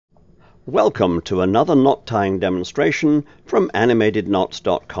Welcome to another knot tying demonstration from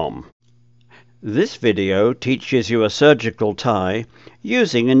animatedknots.com. This video teaches you a surgical tie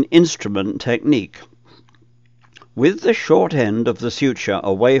using an instrument technique. With the short end of the suture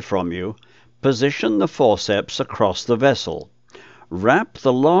away from you, position the forceps across the vessel. Wrap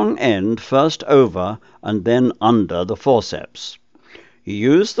the long end first over and then under the forceps.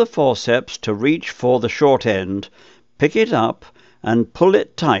 Use the forceps to reach for the short end, pick it up, and pull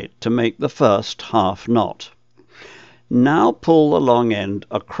it tight to make the first half knot. Now pull the long end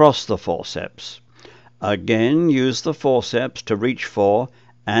across the forceps. Again use the forceps to reach for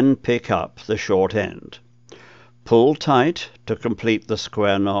and pick up the short end. Pull tight to complete the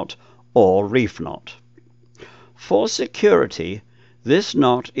square knot or reef knot. For security, this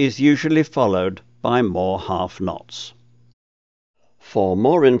knot is usually followed by more half knots. For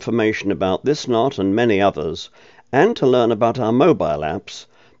more information about this knot and many others, and to learn about our mobile apps,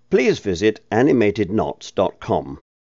 please visit animatedknots.com.